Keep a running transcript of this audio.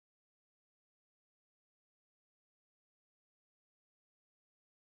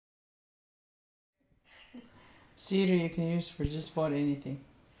Cedar you can use for just about anything.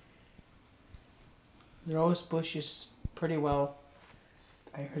 The rose bush is pretty well.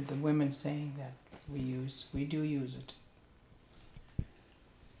 I heard the women saying that we do use it.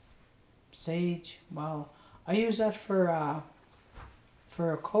 Sage, well, I use that for a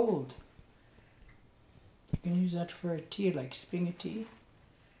cold. You can use that for a tea, like sipping a tea.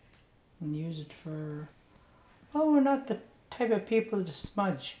 And use it for, well, we're not the type of people to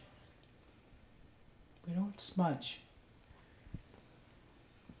smudge. We don't smudge.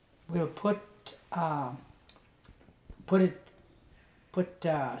 We'll put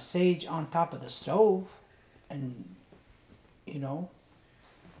sage on top of the stove and, you know,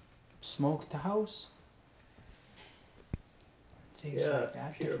 smoke the house. Things like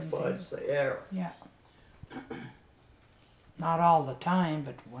that. Purifies the air. Yeah. Not all the time,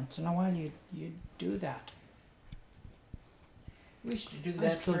 but once in a while you do that. We used to do I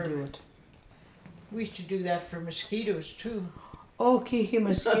that still for. do it. We used to do that for mosquitoes too. Okay,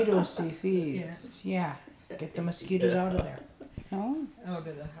 mosquitoes, feed. Yeah. Yeah. Get the mosquitoes out of there. Oh, Out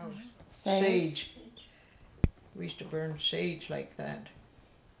of the house. sage. We used to burn sage like that.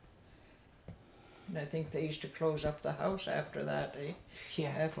 And I think they used to close up the house after that, eh? Yeah.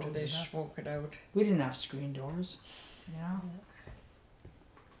 After close they it up. smoke it out. We didn't have screen doors, you know.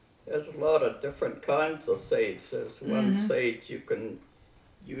 There's a lot of different kinds of sage. There's one sage you can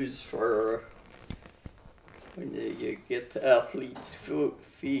use for when you get athletes'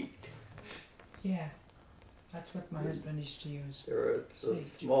 feet. Yeah. That's what my husband used to use. It's a Sage.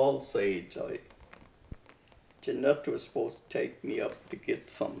 small sage. Jeanette was supposed to take me up to get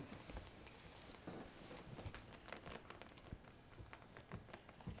some.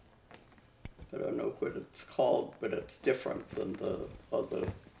 I don't know what it's called, but it's different than the other.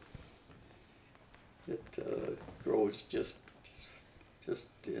 It grows just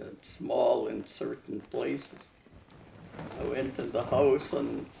small in certain places. I went in the house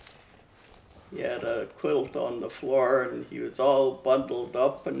and he had a quilt on the floor and he was all bundled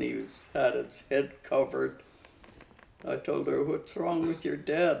up and had his head covered. I told her, "What's wrong with your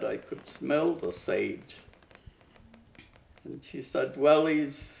dad?" I could smell the sage. And she said, "Well,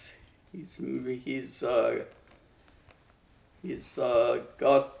 he's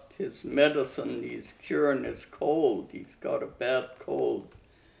got his medicine. He's curing his cold. He's got a bad cold.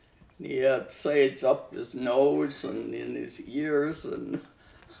 And he had sage up his nose and in his ears and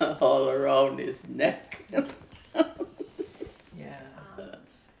all around his neck." Yeah.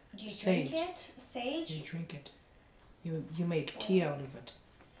 Do you Sage. drink it? Sage? You drink it. You make tea out of it.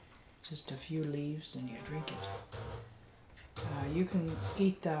 Just a few leaves and you drink it. You can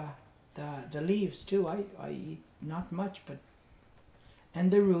eat the leaves too. I eat not much, but and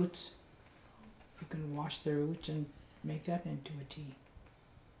the roots. You can wash the roots and make that into a tea.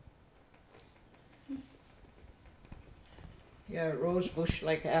 Yeah, rosebush,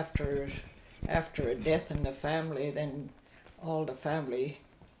 like after a death in the family, then all the family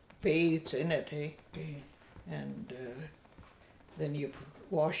bathes in it, eh? Okay. And then you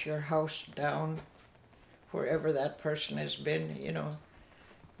wash your house down wherever that person has been, you know.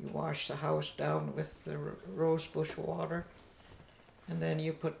 You wash the house down with the rosebush water, and then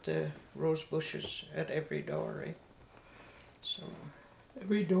you put the rose bushes at every door, eh? So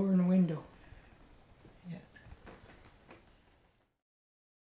Every door and window.